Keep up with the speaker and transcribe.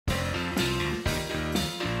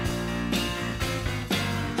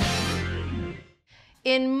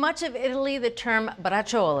In much of Italy, the term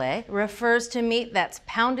braciole refers to meat that's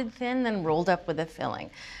pounded thin then rolled up with a filling.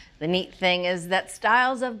 The neat thing is that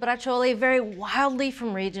styles of braciole vary wildly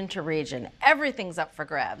from region to region. Everything's up for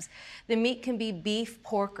grabs. The meat can be beef,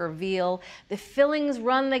 pork, or veal. The fillings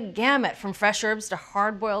run the gamut from fresh herbs to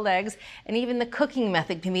hard-boiled eggs, and even the cooking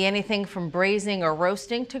method can be anything from braising or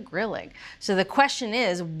roasting to grilling. So the question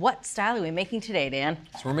is, what style are we making today, Dan?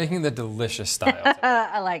 So we're making the delicious style.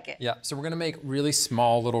 I like it. Yeah, so we're gonna make really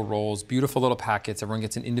small little rolls, beautiful little packets. Everyone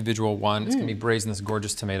gets an individual one. It's gonna be braised in this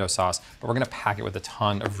gorgeous tomato sauce, but we're gonna pack it with a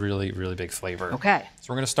ton of really big flavor. Okay. So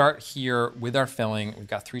we're gonna start here with our filling. We've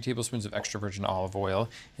got 3 tablespoons of extra virgin olive oil.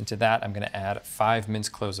 Into that, I'm gonna add 5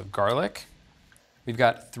 minced cloves of garlic. We've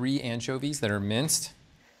got 3 anchovies that are minced.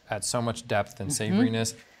 Add so much depth and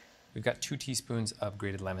savoriness. We've got 2 teaspoons of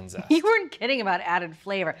grated lemon zest. You weren't kidding about added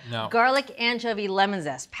flavor. No. Garlic, anchovy, lemon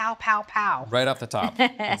zest. Pow, pow, pow. Right off the top,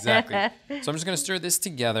 exactly. So I'm just gonna stir this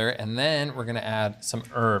together, and then we're gonna add some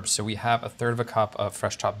herbs. So we have 1/3 cup of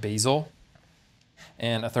fresh chopped basil,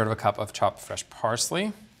 and 1/3 cup of chopped fresh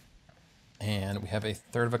parsley. And we have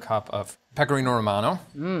 1/3 cup of pecorino romano.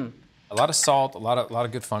 A lot of salt, a lot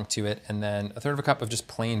of good funk to it, and then 1/3 cup of just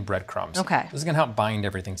plain breadcrumbs. Okay. This is gonna help bind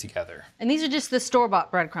everything together. And these are just the store-bought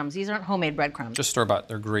breadcrumbs. These aren't homemade breadcrumbs. Just store-bought,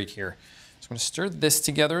 they're great here. So I'm gonna stir this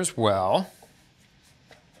together as well.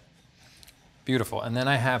 Beautiful, and then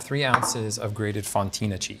I have 3 ounces of grated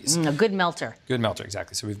fontina cheese. A good melter. Good melter,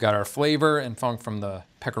 exactly. So we've got our flavor and funk from the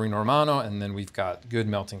pecorino romano, and then we've got good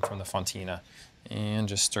melting from the fontina. And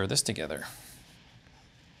just stir this together.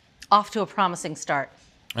 Off to a promising start.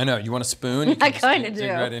 I know, you want a spoon? You can I kind of dig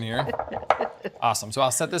do. right in here. Awesome, so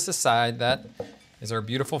I'll set this aside. That is our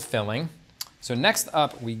beautiful filling. So next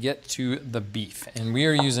up, we get to the beef, and we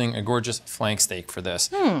are using a gorgeous flank steak for this.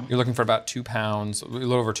 You're looking for about 2 pounds, a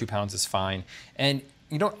little over 2 pounds is fine. And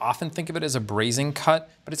you don't often think of it as a braising cut,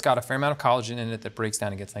 but it's got a fair amount of collagen in it that breaks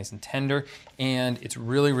down and gets nice and tender, and it's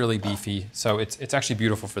really beefy, so it's actually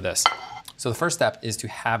beautiful for this. So the first step is to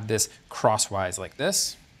have this crosswise like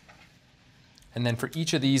this. And then for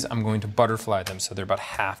each of these, I'm going to butterfly them so they're about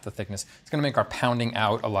half the thickness. It's gonna make our pounding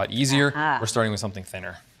out a lot easier. We're starting with something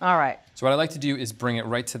thinner. All right. So what I like to do is bring it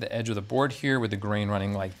right to the edge of the board here with the grain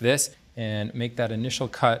running like this, and make that initial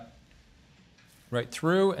cut right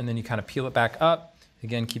through, and then you kind of peel it back up.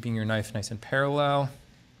 Again, keeping your knife nice and parallel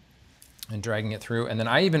and dragging it through. And then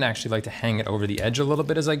I even actually like to hang it over the edge a little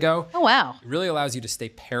bit as I go. Oh, wow. It really allows you to stay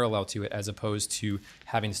parallel to it as opposed to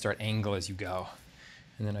having to start angle as you go.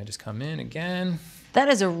 And then I just come in again. That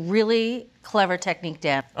is a really clever technique,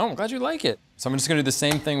 Dan. Oh, I'm glad you like it. So I'm just gonna do the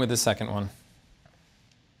same thing with the second one.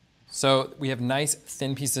 So we have nice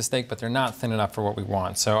thin pieces of steak, but they're not thin enough for what we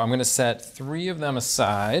want. So I'm gonna set 3 of them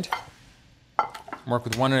aside, work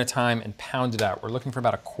with 1 at a time and pound it out. We're looking for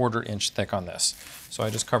about 1/4 inch thick on this. So I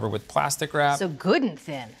just cover with plastic wrap. So good and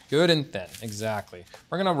thin. Good and thin, exactly.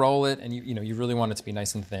 We're gonna roll it, and you really want it to be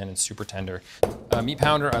nice and thin and super tender. Meat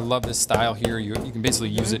pounder, I love this style here. You can basically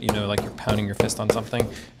use it, like you're pounding your fist on something,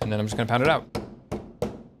 and then I'm just gonna pound it out.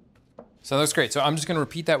 So that's great. So I'm just gonna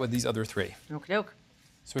repeat that with these other 3. Okie doke.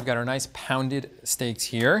 So we've got our nice pounded steaks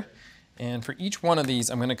here. And for each one of these,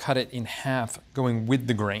 I'm gonna cut it in half, going with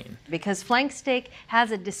the grain. Because flank steak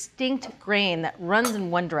has a distinct grain that runs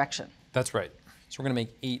in one direction. That's right. So we're gonna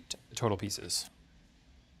make 8 total pieces.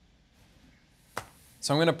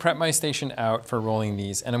 So I'm gonna prep my station out for rolling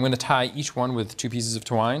these, and I'm gonna tie each one with 2 pieces of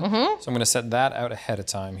twine. So I'm gonna set that out ahead of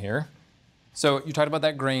time here. So you talked about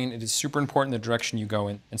that grain. It is super important the direction you go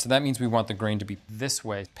in. And so that means we want the grain to be this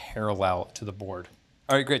way, parallel to the board.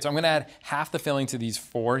 All right, great. So I'm gonna add half the filling to these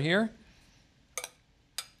 4 here.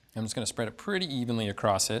 I'm just gonna spread it pretty evenly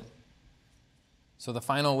across it. So the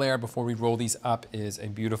final layer before we roll these up is a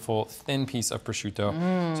beautiful thin piece of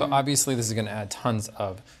prosciutto. So obviously this is gonna add tons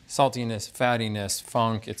of saltiness, fattiness,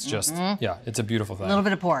 funk. It's just, yeah, it's a beautiful thing. A little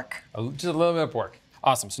bit of pork. Just a little bit of pork.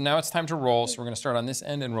 Awesome, so now it's time to roll. So we're gonna start on this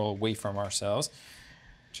end and roll away from ourselves.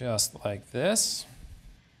 Just like this.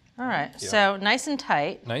 All right, so nice and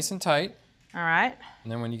tight. Nice and tight. All right.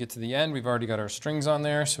 And then when you get to the end, we've already got our strings on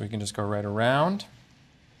there, so we can just go right around.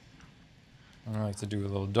 I like to do a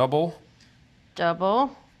little double.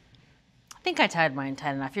 Double. I think I tied mine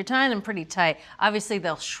tight enough. You're tying them pretty tight. Obviously,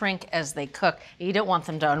 they'll shrink as they cook. You don't want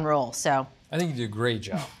them to unroll, so. I think you did a great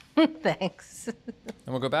job. Thanks. Then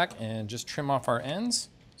we'll go back and just trim off our ends.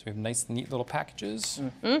 So we have nice, neat little packages.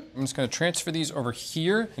 I'm just gonna transfer these over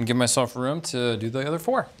here and give myself room to do the other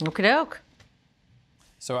 4. Okie doke.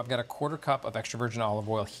 So I've got a 1/4 cup of extra virgin olive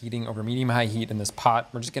oil heating over medium-high heat in this pot.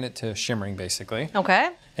 We're just getting it to shimmering, basically.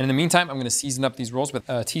 Okay. And in the meantime, I'm gonna season up these rolls with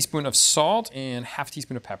a teaspoon of salt and half a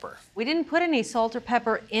teaspoon of pepper. We didn't put any salt or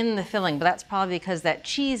pepper in the filling, but that's probably because that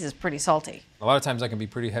cheese is pretty salty. A lot of times I can be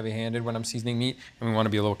pretty heavy-handed when I'm seasoning meat, and we wanna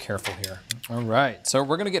be a little careful here. All right, so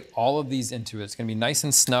we're gonna get all of these into it. It's gonna be nice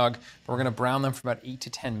and snug, but we're gonna brown them for about 8 to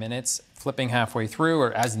 10 minutes, flipping halfway through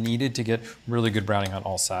or as needed to get really good browning on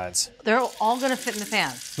all sides. They're all gonna fit in the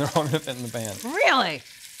pan. They're all gonna fit in the pan. Really?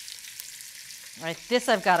 All right, this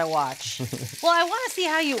I've gotta watch. Well, I wanna see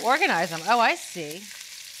how you organize them. Oh, I see.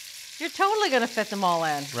 You're totally gonna fit them all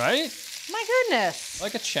in. Right? My goodness.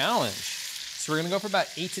 Like a challenge. So we're gonna go for about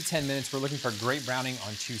 8 to 10 minutes. We're looking for great browning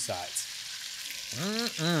on 2 sides.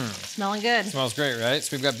 Smelling good. Smells great, right?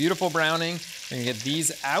 So we've got beautiful browning. We're gonna get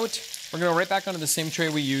these out. We're gonna go right back onto the same tray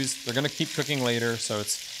we used. They're gonna keep cooking later, so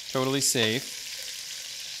it's totally safe.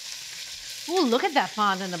 Ooh, look at that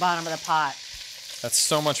fond in the bottom of the pot. That's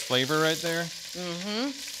so much flavor right there.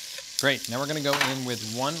 Great, now we're gonna go in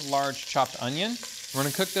with 1 large chopped onion. We're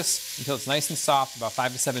gonna cook this until it's nice and soft, about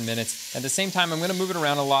 5 to 7 minutes. At the same time, I'm gonna move it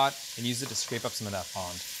around a lot and use it to scrape up some of that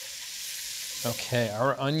fond. Okay,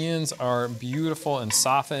 our onions are beautiful and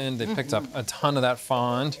softened. They picked up a ton of that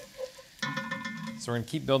fond. So we're gonna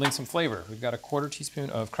keep building some flavor. We've got a 1/4 teaspoon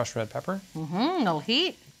of crushed red pepper. No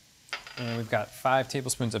heat. And we've got 5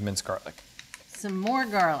 tablespoons of minced garlic. Some more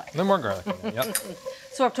garlic. A little more garlic in there, yep.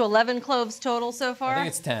 So we're up to 11 cloves total so far? I think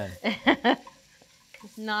it's 10.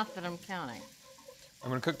 It's not that I'm counting. I'm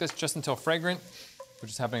gonna cook this just until fragrant, which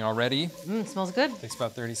is happening already. Smells good. Takes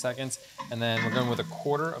about 30 seconds. And then we're going with a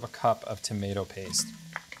 1/4 cup of tomato paste.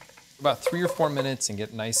 About 3 or 4 minutes and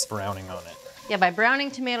get nice browning on it. Yeah, by browning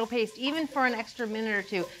tomato paste, even for an extra minute or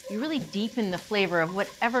two, you really deepen the flavor of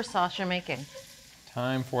whatever sauce you're making.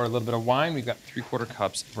 Time for a little bit of wine. We've got 3/4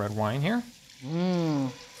 cups of red wine here.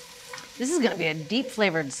 This is gonna be a deep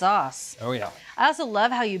flavored sauce. Oh yeah. I also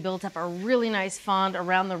love how you built up a really nice fond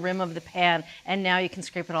around the rim of the pan, and now you can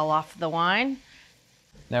scrape it all off the wine.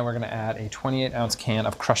 Now we're gonna add a 28-ounce can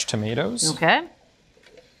of crushed tomatoes. Okay.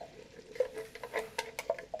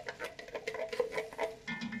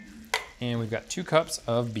 And we've got 2 cups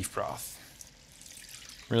of beef broth.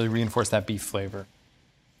 Really reinforce that beef flavor.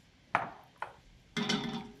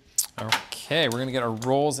 Okay, we're gonna get our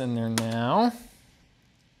rolls in there now.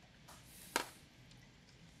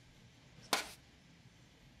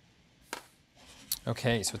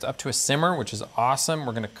 Okay, so it's up to a simmer, which is awesome.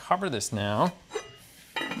 We're gonna cover this now.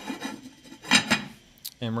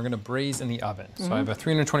 And we're gonna braise in the oven. So I have a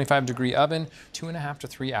 325-degree oven, 2.5 to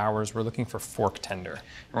 3 hours. We're looking for fork tender.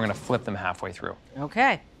 And we're gonna flip them halfway through.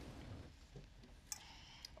 Okay.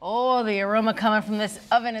 Oh, the aroma coming from this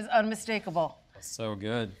oven is unmistakable. So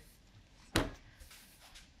good.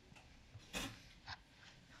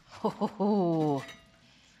 Oh,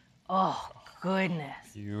 goodness.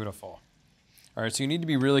 Beautiful. All right, so you need to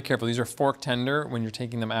be really careful. These are fork tender when you're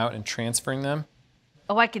taking them out and transferring them.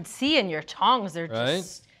 Oh, I could see in your tongs, they're Right?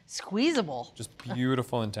 just squeezable. Just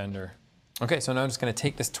beautiful and tender. Okay, so now I'm just gonna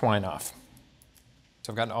take this twine off.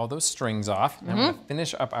 So I've gotten all those strings off. Now I'm gonna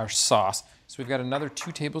finish up our sauce. So we've got another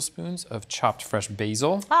 2 tablespoons of chopped fresh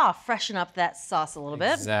basil. Freshen up that sauce a little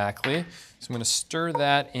bit. Exactly. So I'm gonna stir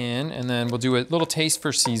that in, and then we'll do a little taste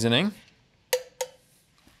for seasoning.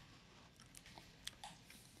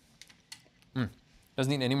 Doesn't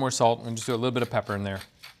need any more salt. I'm gonna just do a little bit of pepper in there.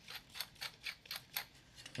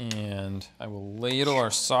 And I will ladle our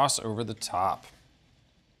sauce over the top.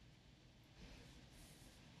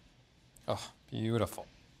 Oh, beautiful.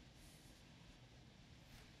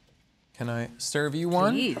 Can I serve you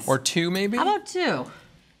one? Please. Or 2 maybe? How about 2?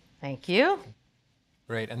 Thank you.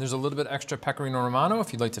 Great, and there's a little bit extra pecorino romano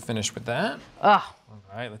if you'd like to finish with that. Oh, All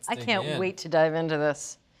right, let's I dig can't in. wait to dive into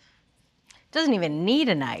this. Doesn't even need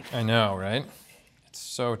a knife. I know, right? It's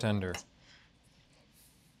so tender.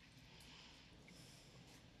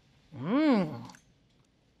 You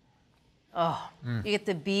get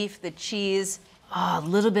the beef, the cheese, a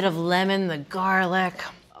little bit of lemon, the garlic.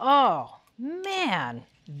 Oh, man,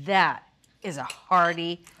 that is a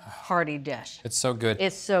hearty, hearty dish. It's so good.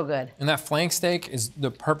 It's so good. And that flank steak is the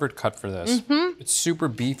perfect cut for this. It's super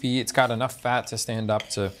beefy. It's got enough fat to stand up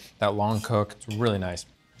to that long cook. It's really nice.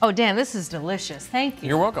 Oh, Dan, this is delicious. Thank you.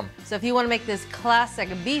 You're welcome. So if you want to make this classic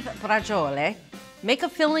beef braciole, make a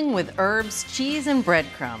filling with herbs, cheese, and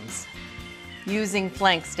breadcrumbs. Using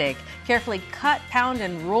flank steak, carefully cut, pound,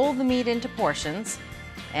 and roll the meat into portions,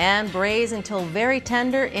 and braise until very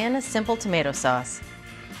tender in a simple tomato sauce.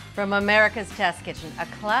 From America's Test Kitchen, a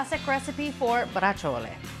classic recipe for braciole.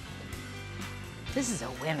 This is a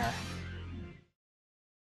winner.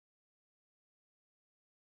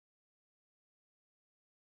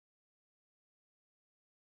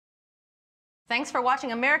 Thanks for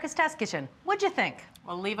watching America's Test Kitchen. What'd you think?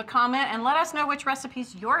 Well, leave a comment and let us know which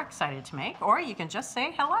recipes you're excited to make, or you can just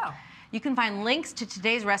say hello. You can find links to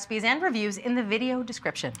today's recipes and reviews in the video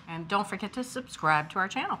description. And don't forget to subscribe to our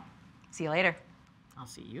channel. See you later. I'll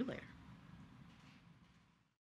see you later.